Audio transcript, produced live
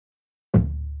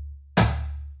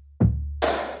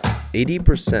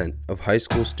80% of high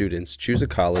school students choose a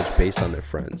college based on their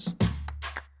friends.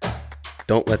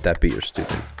 Don't let that be your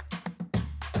student.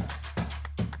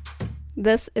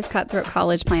 This is Cutthroat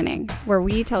College Planning, where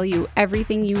we tell you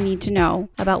everything you need to know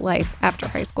about life after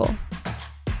high school.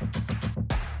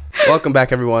 Welcome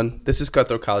back, everyone. This is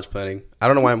Cutthroat College Planning. I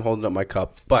don't know why I'm holding up my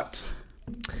cup, but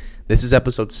this is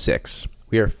episode 6.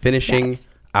 We are finishing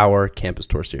our campus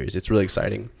tour series. It's really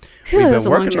exciting. It was a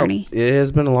long journey. It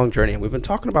has been a long journey, and we've been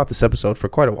talking about this episode for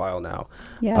quite a while now.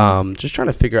 Yes. Just trying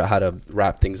to figure out how to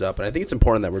wrap things up, and I think it's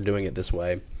important that we're doing it this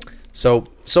way. So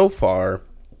far,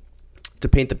 to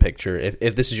paint the picture,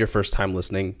 if this is your first time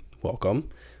listening, welcome.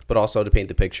 But also to paint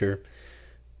the picture,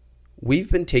 we've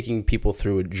been taking people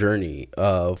through a journey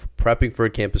of prepping for a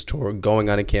campus tour, going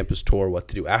on a campus tour, what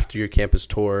to do after your campus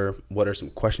tour, what are some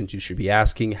questions you should be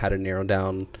asking, how to narrow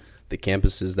down the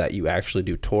campuses that you actually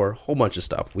do tour, a whole bunch of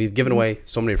stuff. We've given away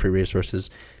so many free resources.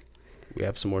 We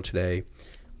have some more today.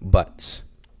 But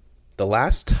the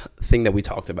last thing that we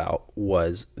talked about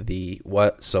was the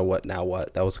what, so what, now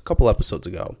what. That was a couple episodes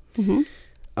ago.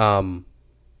 Mm-hmm.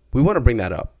 We want to bring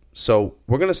that up. So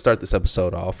we're going to start this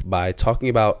episode off by talking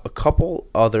about a couple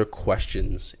other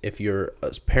questions if you're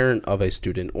a parent of a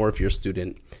student or if you're a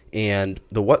student and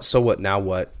the what, so what, now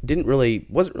what wasn't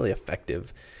really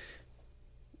effective.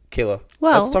 Kayla,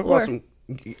 let's talk about some.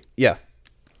 Yeah.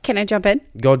 Can I jump in?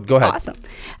 Go ahead. Awesome.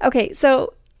 Okay,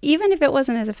 so even if it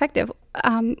wasn't as effective,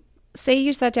 say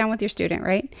you sat down with your student,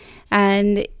 right?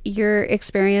 And your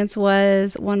experience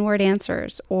was one-word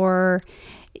answers, or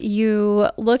you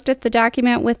looked at the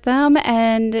document with them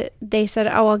and they said,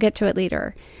 oh, I'll get to it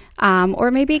later.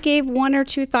 Or maybe gave one or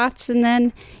two thoughts and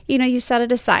then, you set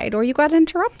it aside, or you got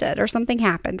interrupted or something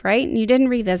happened, right? And you didn't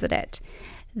revisit it.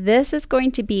 This is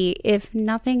going to be, if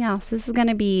nothing else, this is going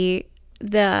to be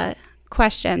the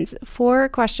 4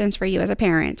 questions for you as a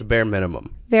parent. It's a bare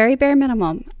minimum. Very bare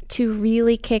minimum to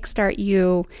really kickstart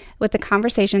you with the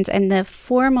conversations and the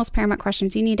 4 most paramount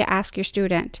questions you need to ask your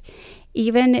student.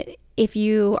 Even if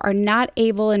you are not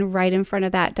able and right in front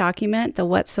of that document, the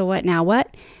what, so what, now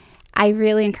what, I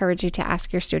really encourage you to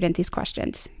ask your student these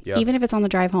questions, even if it's on the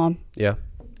drive home. Yeah.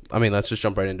 I mean, let's just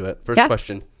jump right into it. First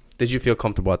question. Did you feel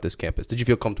comfortable at this campus? Did you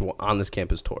feel comfortable on this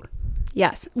campus tour?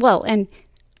 Yes. Well, and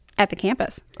at the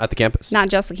campus. At the campus. Not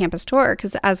just the campus tour,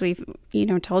 because as we've,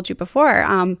 told you before,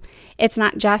 it's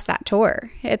not just that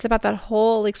tour. It's about that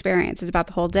whole experience. It's about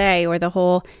the whole day or the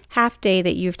whole half day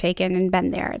that you've taken and been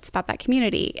there. It's about that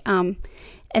community. And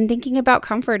thinking about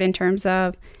comfort in terms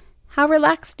of how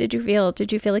relaxed did you feel?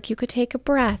 Did you feel like you could take a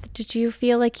breath? Did you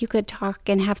feel like you could talk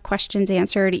and have questions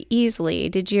answered easily?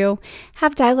 Did you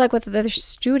have dialogue with other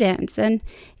students? And,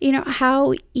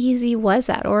 how easy was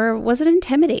that? Or was it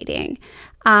intimidating?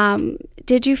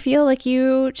 Did you feel like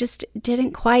you just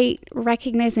didn't quite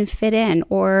recognize and fit in,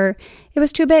 or it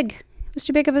was too big? It was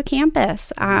too big of a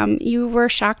campus. You were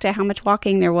shocked at how much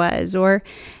walking there was, or,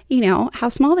 how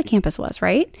small the campus was,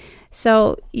 right?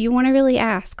 So you want to really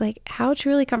ask, how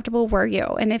truly comfortable were you?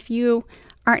 And if you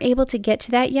aren't able to get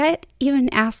to that yet,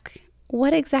 even ask,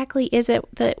 what exactly is it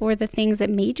that were the things that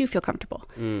made you feel comfortable?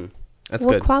 That's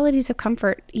what good. Qualities of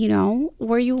comfort,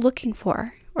 were you looking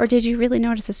for? Or did you really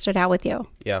notice it stood out with you?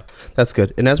 Yeah, that's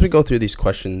good. And as we go through these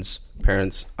questions,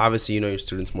 parents, obviously you know your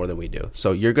students more than we do.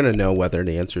 So you're going to know whether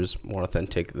the answer is more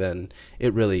authentic than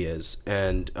it really is.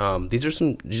 And these are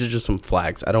just some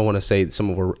flags. I don't want to say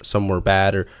some were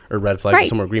bad or red flags, right. Or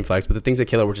some were green flags. But the things that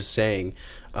Kayla were just saying,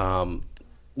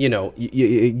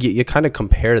 you kind of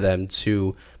compare them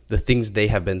to the things they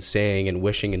have been saying and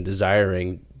wishing and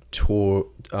desiring to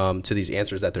these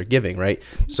answers that they're giving, right?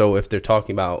 So if they're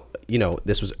talking about,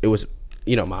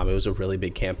 Mom, it was a really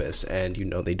big campus and,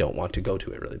 they don't want to go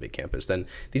to a really big campus, then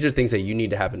these are things that you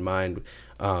need to have in mind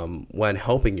when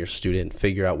helping your student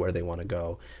figure out where they want to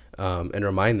go, and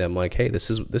remind them hey, this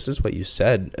is what you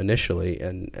said initially,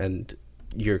 and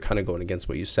you're kind of going against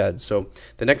what you said. So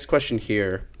the next question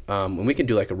here, and we can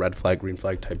do a red flag, green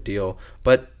flag type deal,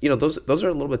 but those are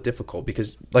a little bit difficult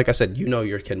because, like I said,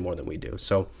 your kid more than we do.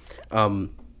 So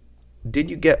did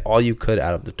you get all you could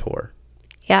out of the tour?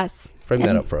 Yes. Frame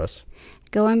that up for us.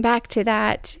 Going back to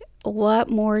that, what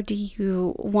more do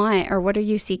you want, or what are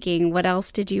you seeking? What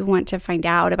else did you want to find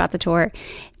out about the tour?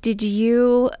 Did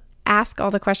you ask all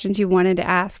the questions you wanted to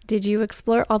ask? Did you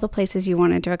explore all the places you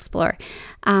wanted to explore?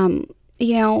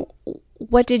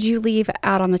 What did you leave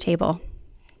out on the table?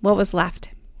 What was left?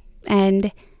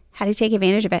 And how do you take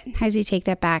advantage of it? How do you take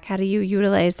that back? How do you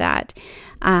utilize that?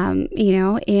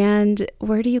 And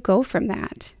where do you go from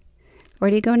that? Where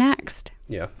do you go next?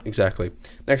 Yeah, exactly.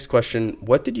 Next question.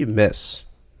 What did you miss?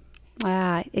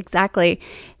 Exactly.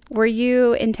 Were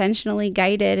you intentionally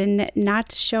guided and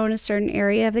not shown a certain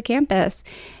area of the campus?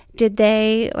 Did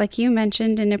they, like you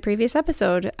mentioned in a previous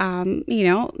episode,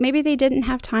 maybe they didn't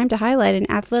have time to highlight an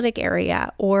athletic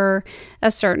area or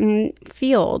a certain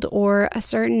field or a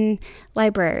certain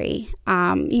library,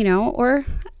 or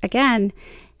again,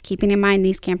 keeping in mind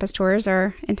these campus tours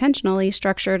are intentionally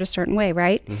structured a certain way,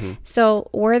 right? Mm-hmm. So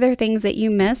were there things that you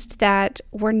missed that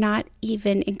were not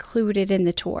even included in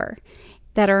the tour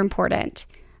that are important?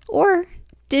 Or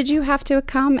did you have to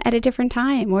come at a different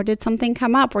time, or did something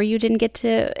come up where you didn't get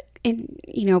to,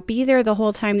 be there the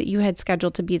whole time that you had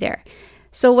scheduled to be there?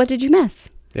 So what did you miss?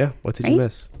 Yeah. What did you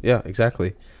miss? Yeah,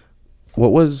 exactly.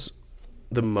 What was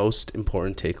the most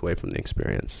important takeaway from the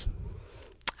experience?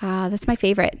 That's my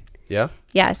favorite. Yeah?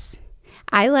 Yes.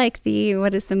 I like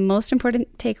what is the most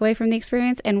important takeaway from the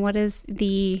experience and what is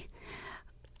the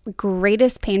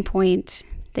greatest pain point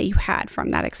that you had from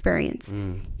that experience,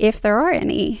 if there are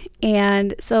any.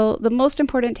 And so the most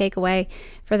important takeaway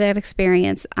for that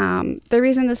experience, the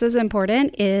reason this is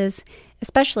important is,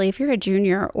 especially if you're a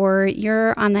junior or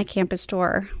you're on that campus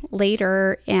tour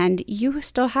later and you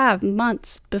still have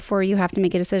months before you have to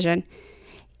make a decision,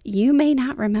 you may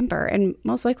not remember, and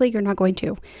most likely you're not going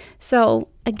to. So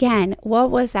again,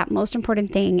 what was that most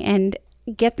important thing? And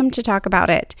get them to talk about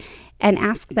it and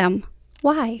ask them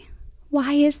why.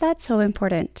 Why is that so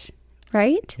important,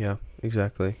 right? Yeah,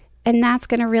 exactly. And that's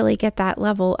going to really get that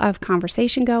level of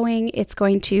conversation going. It's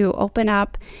going to open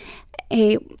up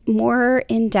a more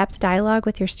in-depth dialogue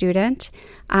with your student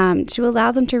to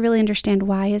allow them to really understand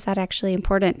why is that actually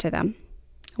important to them.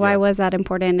 Why was that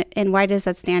important, and why does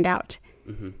that stand out?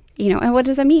 Mm-hmm. And what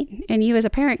does that mean? And you as a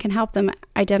parent can help them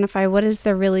identify what is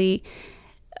the root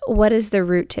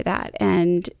to that.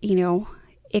 And,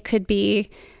 it could be...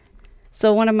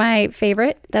 So one of my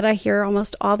favorite that I hear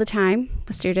almost all the time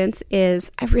with students is,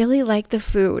 I really like the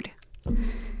food.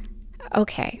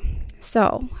 Okay,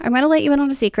 so I'm going to let you in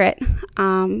on a secret.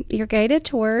 Your guided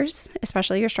tours,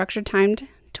 especially your structured timed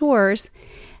tours,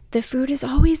 the food is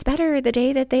always better the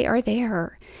day that they are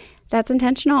there. That's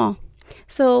intentional.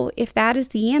 So if that is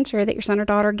the answer that your son or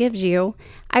daughter gives you,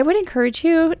 I would encourage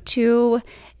you to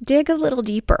dig a little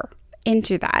deeper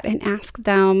into that and ask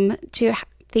them to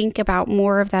think about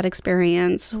more of that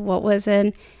experience. What was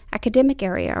an academic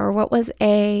area, or what was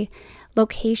a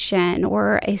location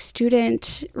or a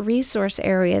student resource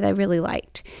area that I really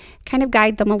liked? Kind of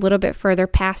guide them a little bit further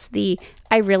past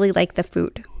I really like the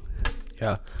food.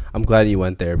 Yeah, I'm glad you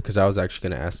went there, because I was actually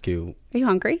going to ask you. Are you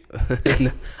hungry?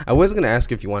 I was going to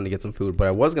ask you if you wanted to get some food, but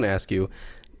I was going to ask you,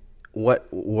 what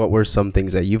were some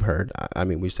things that you've heard? I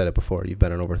mean, we've said it before. You've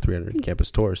been on over 300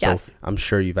 campus tours, yes. So I'm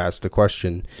sure you've asked the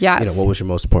question. Yes. What was your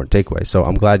most important takeaway? So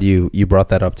I'm glad you brought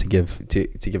that up to give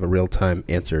a real time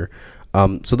answer.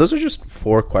 So those are just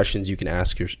 4 questions you can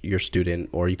ask your student,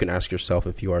 or you can ask yourself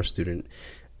if you are a student,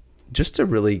 just to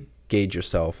really gauge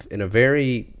yourself in a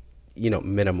very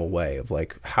minimal way of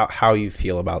like how you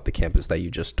feel about the campus that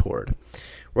you just toured.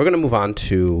 We're going to move on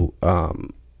to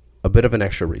a bit of an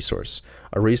extra resource,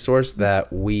 a resource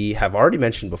that we have already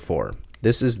mentioned before.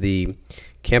 This is the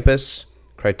Campus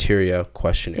Criteria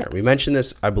Questionnaire. Yes. We mentioned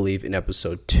this, I believe, in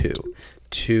episode 2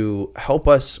 to help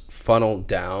us funnel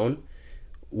down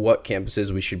what campuses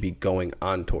we should be going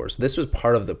on tours. This was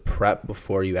part of the prep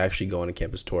before you actually go on a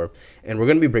campus tour. And we're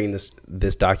going to be bringing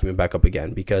this document back up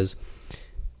again, because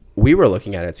we were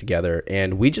looking at it together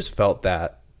and we just felt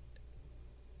that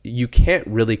you can't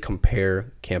really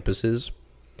compare campuses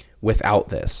without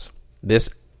this.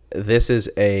 This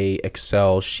is a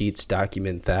Excel sheets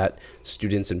document that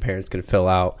students and parents can fill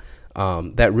out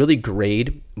that really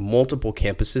grade multiple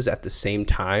campuses at the same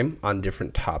time on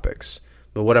different topics.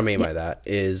 But what I mean by that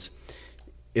is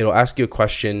it'll ask you a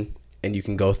question and you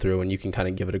can go through and you can kind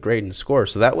of give it a grade and a score.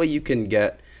 So that way you can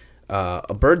get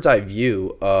a bird's eye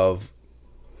view of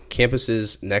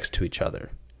campuses next to each other.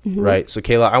 Mm-hmm. Right. So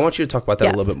Kayla, I want you to talk about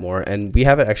that a little bit more. And we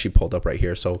have it actually pulled up right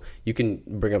here, so you can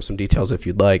bring up some details if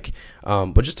you'd like.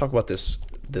 But just talk about this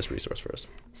resource for us.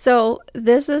 So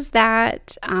this is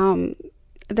that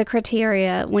the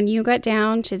criteria, when you got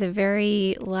down to the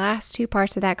very last 2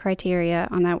 parts of that criteria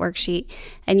on that worksheet,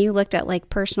 and you looked at like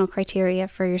personal criteria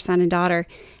for your son and daughter,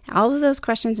 all of those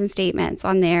questions and statements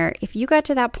on there, if you got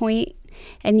to that point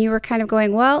and you were kind of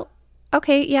going, well,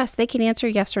 okay, yes, they can answer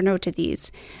yes or no to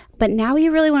these. But now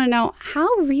you really want to know, how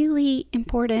really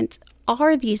important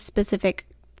are these specific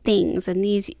things and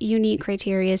these unique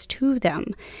criteria to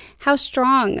them? How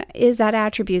strong is that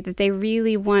attribute that they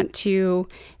really want to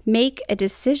make a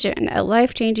decision, a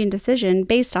life-changing decision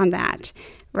based on that,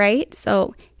 right?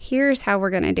 So here's how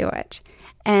we're going to do it.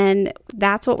 And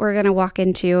that's what we're going to walk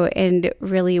into and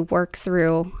really work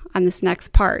through on this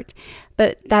next part.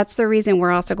 But that's the reason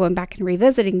we're also going back and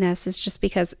revisiting this, is just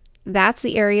because that's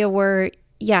the area where,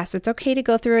 yes, it's okay to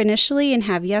go through initially and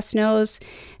have yes, no's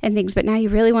and things, but now you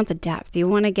really want the depth. You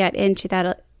want to get into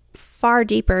that far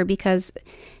deeper, because at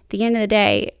the end of the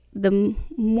day, the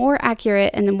more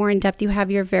accurate and the more in depth you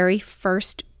have your very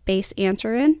first base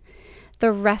answer in,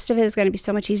 the rest of it is going to be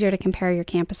so much easier to compare your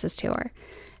campuses to.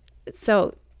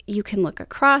 So you can look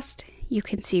across, you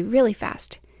can see really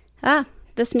fast,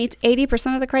 this meets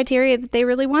 80% of the criteria that they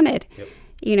really wanted,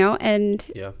 and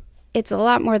it's a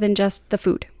lot more than just the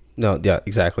food. No, yeah,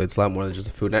 exactly. It's a lot more than just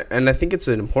the food. And I think it's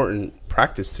an important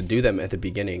practice to do them at the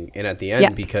beginning and at the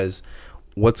end, because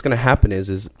what's going to happen is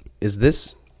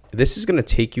this is going to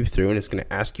take you through, and it's going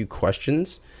to ask you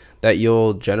questions that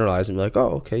you'll generalize and be like,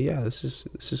 oh, okay, yeah, this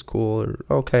is cool, or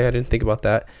okay, I didn't think about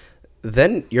that.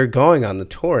 Then you're going on the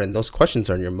tour, and those questions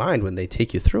are in your mind when they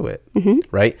take you through it,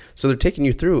 right? So they're taking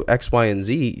you through X, Y, and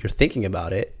Z. You're thinking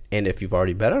about it, and if you've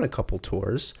already been on a couple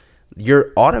tours,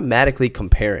 you're automatically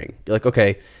comparing. You're like,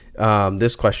 okay,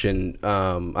 this question,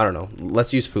 I don't know,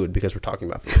 let's use food because we're talking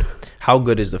about food. How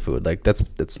good is the food? Like,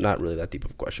 that's not really that deep of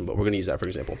a question, but we're going to use that for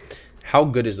example. How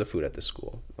good is the food at this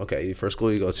school? Okay, the first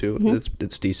school you go to,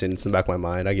 it's decent. It's in the back of my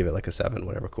mind. I give it like a 7,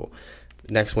 whatever, cool.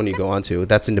 Next one you go on to,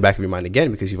 that's in the back of your mind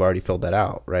again because you've already filled that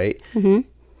out, right?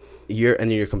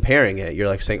 You're comparing it. You're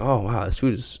like saying, oh wow, this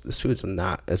food is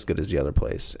not as good as the other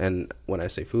place. And when I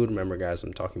say food, remember guys,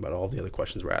 I'm talking about all the other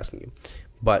questions we're asking you.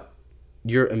 But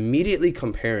you're immediately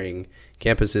comparing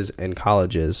campuses and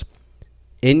colleges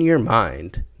in your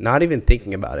mind, not even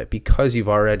thinking about it, because you've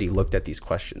already looked at these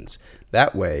questions.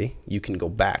 That way you can go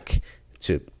back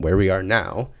to where we are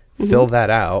now, fill that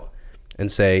out,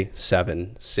 and say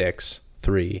 7, 6,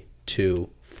 3, 2,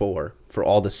 4 for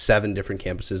all the 7 different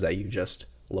campuses that you just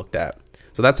looked at.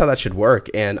 So that's how that should work.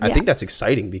 And I think that's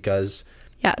exciting because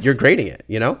you're grading it,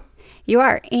 You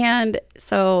are. And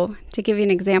so to give you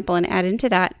an example and add into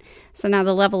that, so now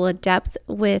the level of depth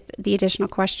with the additional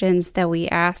questions that we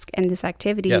ask in this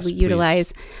activity, we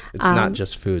utilize. It's not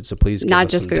just food, so please give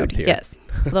us some depth here. Yes.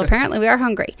 Although apparently we are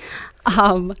hungry.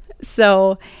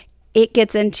 So it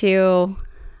gets into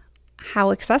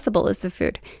how accessible is the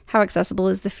food? How accessible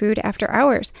is the food after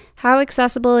hours? How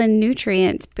accessible and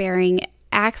nutrient bearing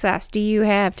access do you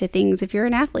have to things if you're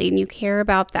an athlete and you care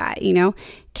about that?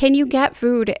 Can you get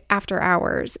food after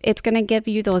hours? It's going to give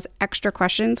you those extra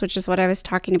questions, which is what I was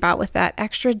talking about with that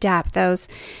extra depth, those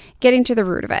getting to the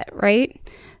root of it, right?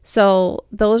 So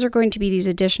those are going to be these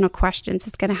additional questions.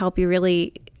 It's going to help you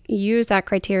really use that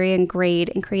criteria and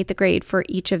grade and create the grade for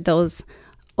each of those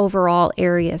overall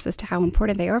areas as to how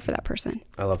important they are for that person.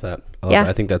 I love that.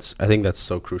 I think that's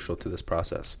so crucial to this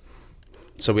process.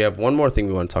 So we have one more thing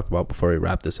we want to talk about before we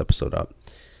wrap this episode up.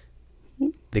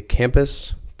 The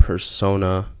campus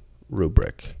persona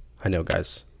rubric. I know,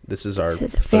 guys, this is a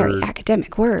very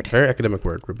academic word. Very academic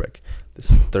word, rubric. This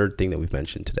is the third thing that we've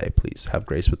mentioned today. Please have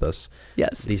grace with us.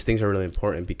 Yes. These things are really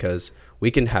important because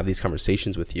we can have these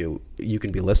conversations with you. You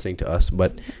can be listening to us,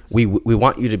 but we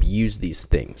want you to use these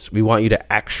things. We want you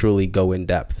to actually go in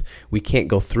depth. We can't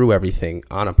go through everything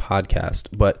on a podcast,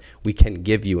 but we can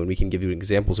give you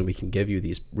examples, and we can give you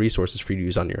these resources for you to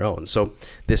use on your own. So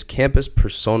this campus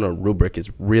persona rubric is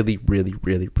really, really,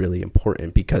 really, really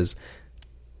important because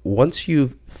once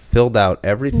you've filled out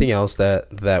everything else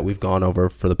that we've gone over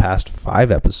for the past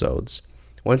 5 episodes,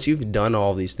 once you've done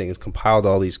all these things, compiled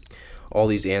all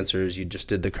these answers, you just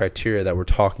did the criteria that we're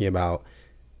talking about,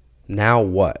 now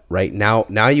what, right?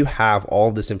 Now you have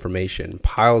all this information,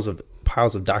 piles of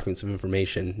documents of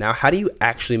information. Now, how do you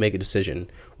actually make a decision?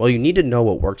 Well, you need to know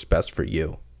what works best for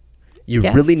you. You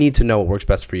really need to know what works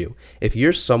best for you. If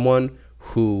you're someone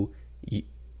who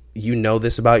you know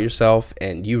this about yourself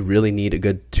and you really need a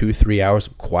good 2-3 hours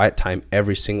of quiet time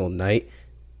every single night,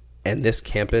 and this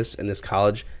campus and this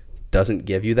college doesn't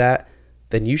give you that,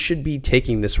 then you should be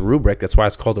taking this rubric. That's why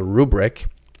it's called a rubric,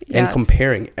 and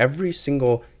comparing every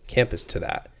single campus to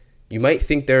that. You might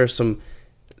think there are some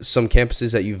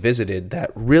campuses that you visited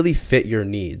that really fit your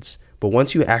needs, but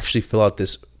once you actually fill out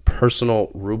this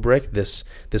personal rubric, this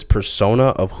persona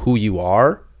of who you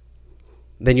are,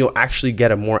 then you'll actually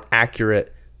get a more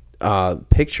accurate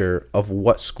picture of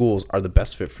what schools are the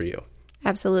best fit for you.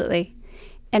 Absolutely.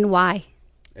 And why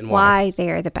they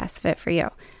are the best fit for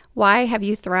you. Why have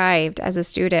you thrived as a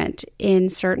student in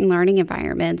certain learning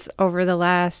environments over the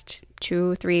last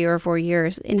 2, 3, or 4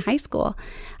 years in high school?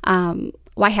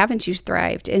 Why haven't you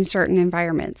thrived in certain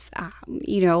environments?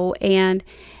 And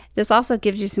this also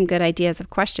gives you some good ideas of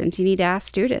questions you need to ask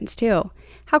students too.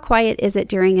 How quiet is it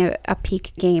during a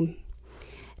peak game?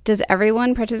 Does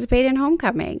everyone participate in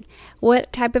homecoming?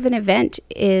 What type of an event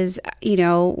is,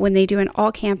 when they do an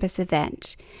all-campus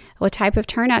event? What type of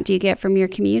turnout do you get from your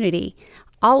community?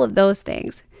 All of those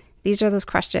things. These are those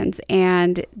questions.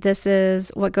 And this is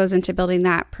what goes into building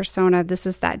that persona. This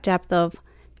is that depth of,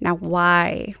 now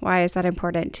why? Why is that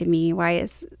important to me?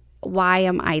 Why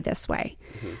am I this way?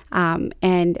 Mm-hmm.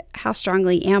 And how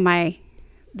strongly am I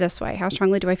this way? How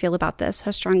strongly do I feel about this?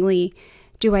 How strongly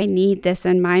do I need this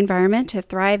in my environment to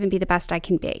thrive and be the best I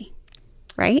can be?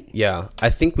 Right? Yeah. I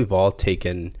think we've all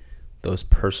taken those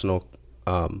personal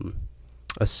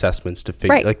assessments to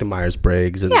figure, like the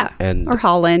Myers-Briggs and or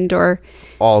Holland or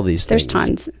all these things. There's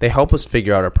tons. They help us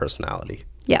figure out our personality.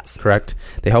 Yes. Correct?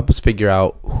 They help us figure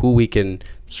out who we can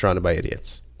surrounded by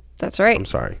idiots. That's right. I'm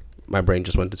sorry. My brain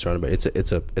just went to surrounded by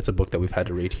it's a book that we've had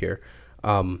to read here.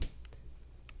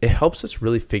 It helps us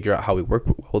really figure out how we work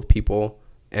with people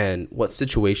and what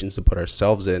situations to put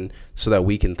ourselves in so that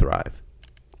we can thrive.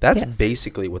 That's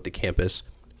basically what the campus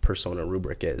persona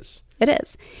rubric is. It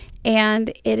is. And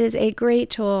it is a great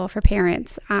tool for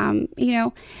parents,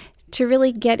 to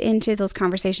really get into those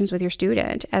conversations with your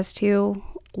student as to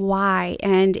why.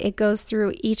 And it goes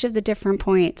through each of the different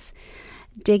points,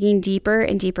 digging deeper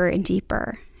and deeper and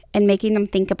deeper and making them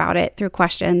think about it through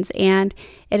questions. And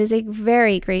it is a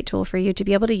very great tool for you to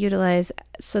be able to utilize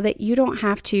so that you don't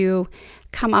have to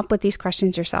come up with these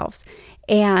questions yourselves.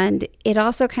 And it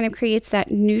also kind of creates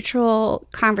that neutral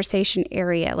conversation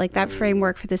area, like that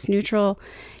framework for this neutral,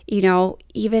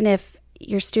 even if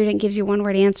your student gives you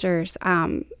one-word answers,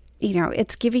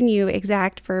 it's giving you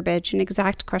exact verbiage and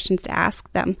exact questions to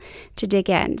ask them to dig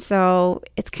in. So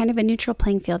it's kind of a neutral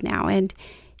playing field now. And,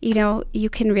 you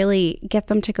can really get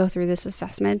them to go through this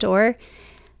assessment, or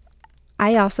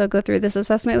I also go through this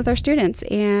assessment with our students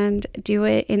and do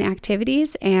it in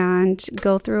activities and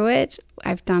go through it.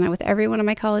 I've done it with every one of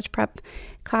my college prep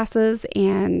classes,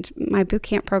 and my boot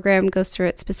camp program goes through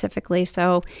it specifically.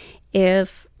 So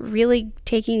if really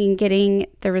taking and getting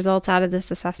the results out of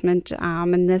this assessment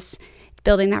and this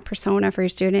building that persona for your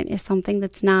student is something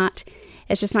it's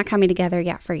just not coming together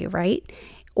yet for you, right?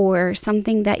 Or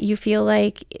something that you feel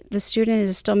like the student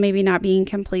is still maybe not being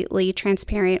completely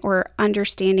transparent or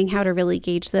understanding how to really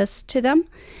gauge this to them.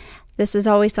 This is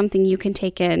always something you can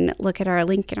take and look at our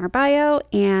link in our bio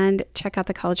and check out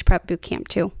the College Prep Bootcamp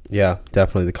too. Yeah,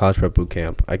 definitely the College Prep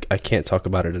Bootcamp. I can't talk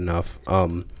about it enough.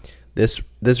 This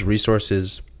resource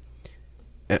is,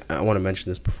 I want to mention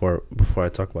this before I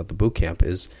talk about the bootcamp,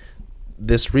 is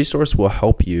this resource will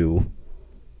help you,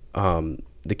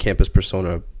 the campus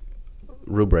persona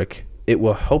rubric. It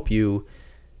will help you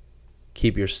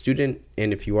keep your student,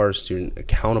 and if you are a student,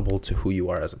 accountable to who you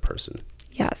are as a person.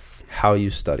 Yes. How you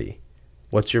study.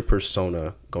 What's your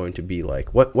persona going to be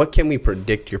like? What can we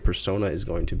predict your persona is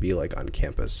going to be like on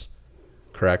campus?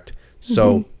 Correct?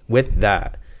 So with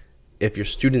that, if your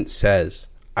student says,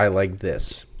 I like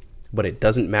this, but it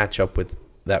doesn't match up with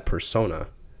that persona,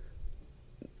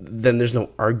 then there's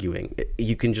no arguing.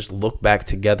 You can just look back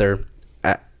together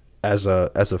as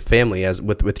a family,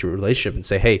 with your relationship, and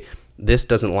say, hey, this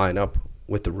doesn't line up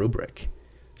with the rubric.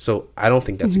 So I don't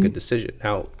think that's a good decision.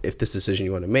 Now, if this decision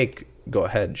you want to make, go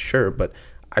ahead, sure, but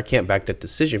I can't back that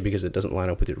decision because it doesn't line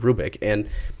up with your rubric. And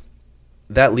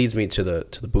that leads me to the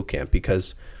boot camp,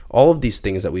 because all of these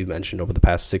things that we've mentioned over the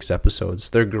past 6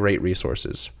 episodes, they're great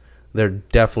resources. They're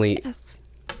definitely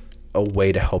a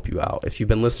way to help you out. If you've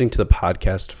been listening to the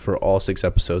podcast for all 6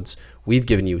 episodes, we've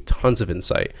given you tons of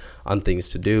insight on things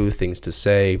to do, things to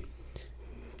say,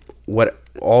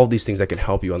 all these things that can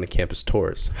help you on the campus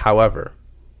tours. However,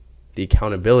 the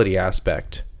accountability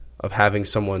aspect of having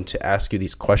someone to ask you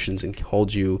these questions and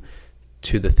hold you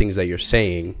to the things that you're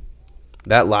saying,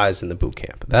 that lies in the boot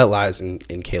camp. That lies in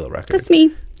Kayla Record. That's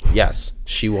me. Yes,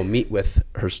 she will meet with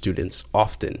her students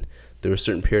often through a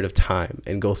certain period of time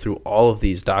and go through all of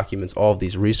these documents, all of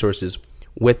these resources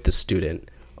with the student,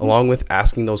 along with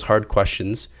asking those hard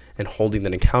questions and holding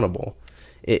them accountable.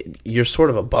 You're sort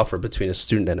of a buffer between a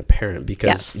student and a parent,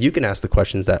 because you can ask the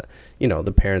questions that,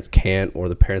 the parents can't, or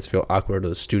the parents feel awkward, or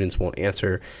the students won't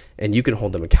answer, and you can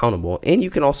hold them accountable. And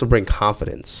you can also bring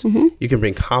confidence. You can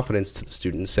bring confidence to the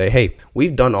student and say, hey,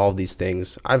 we've done all of these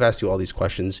things. I've asked you all these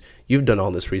questions. You've done all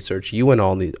this research. You went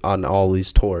on all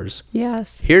these tours.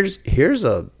 Yes. Here's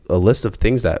a list of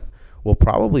things that will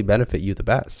probably benefit you the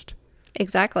best.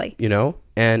 Exactly.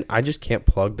 And I just can't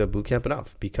plug the bootcamp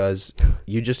enough, because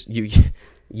you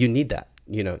need that.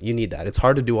 You need that. It's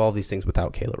hard to do all these things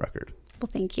without Kayla Record. Well,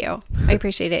 thank you. I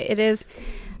appreciate it. It is,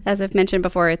 as I've mentioned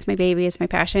before, it's my baby, it's my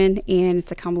passion, and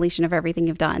it's a combination of everything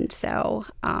you've done. So,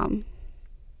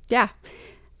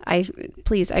 I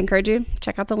encourage you,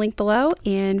 check out the link below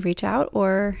and reach out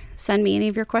or send me any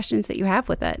of your questions that you have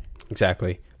with it.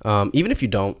 Exactly. Even if you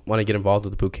don't want to get involved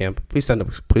with the boot camp, please send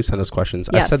us questions.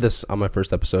 Yes. I said this on our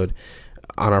first episode,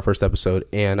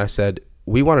 and I said,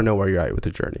 we want to know where you're at with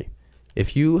the journey.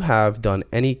 If you have done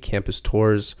any campus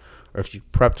tours, or if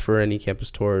you've prepped for any campus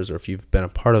tours, or if you've been a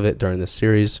part of it during this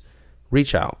series,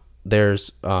 reach out.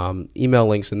 There's email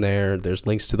links in there. There's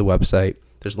links to the website.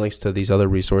 There's links to these other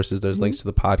resources. There's links to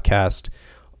the podcast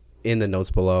in the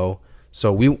notes below.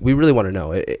 So we really want to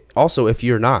know. Also, if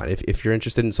you're not, if you're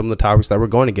interested in some of the topics that we're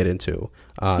going to get into,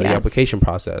 the application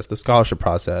process, the scholarship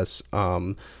process,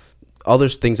 other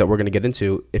things that we're going to get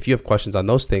into, if you have questions on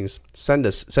those things, send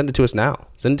it to us now.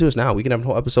 Send it to us now. We can have a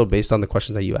whole episode based on the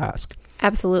questions that you ask.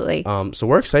 Absolutely. So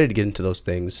we're excited to get into those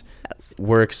things. Yes.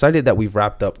 We're excited that we've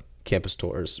wrapped up campus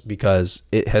tours because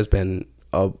it has been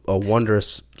a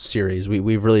wondrous series.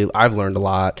 I've learned a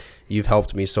lot. You've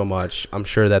helped me so much. I'm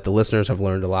sure that the listeners have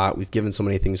learned a lot. We've given so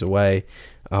many things away.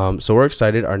 So we're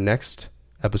excited. Our next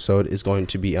episode is going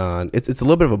to be on, it's a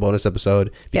little bit of a bonus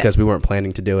episode because we weren't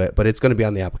planning to do it, but it's going to be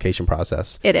on the application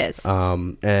process. It is.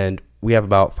 And we have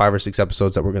about 5 or 6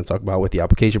 episodes that we're going to talk about with the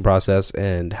application process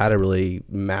and how to really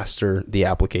master the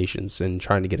applications and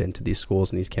trying to get into these schools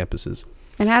and these campuses.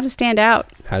 And how to stand out.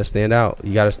 How to stand out.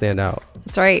 You got to stand out.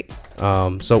 That's right.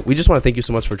 So we just want to thank you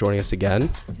so much for joining us again.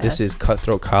 Yes. This is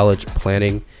Cutthroat College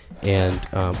Planning, and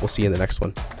we'll see you in the next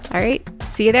one. All right.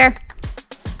 See you there.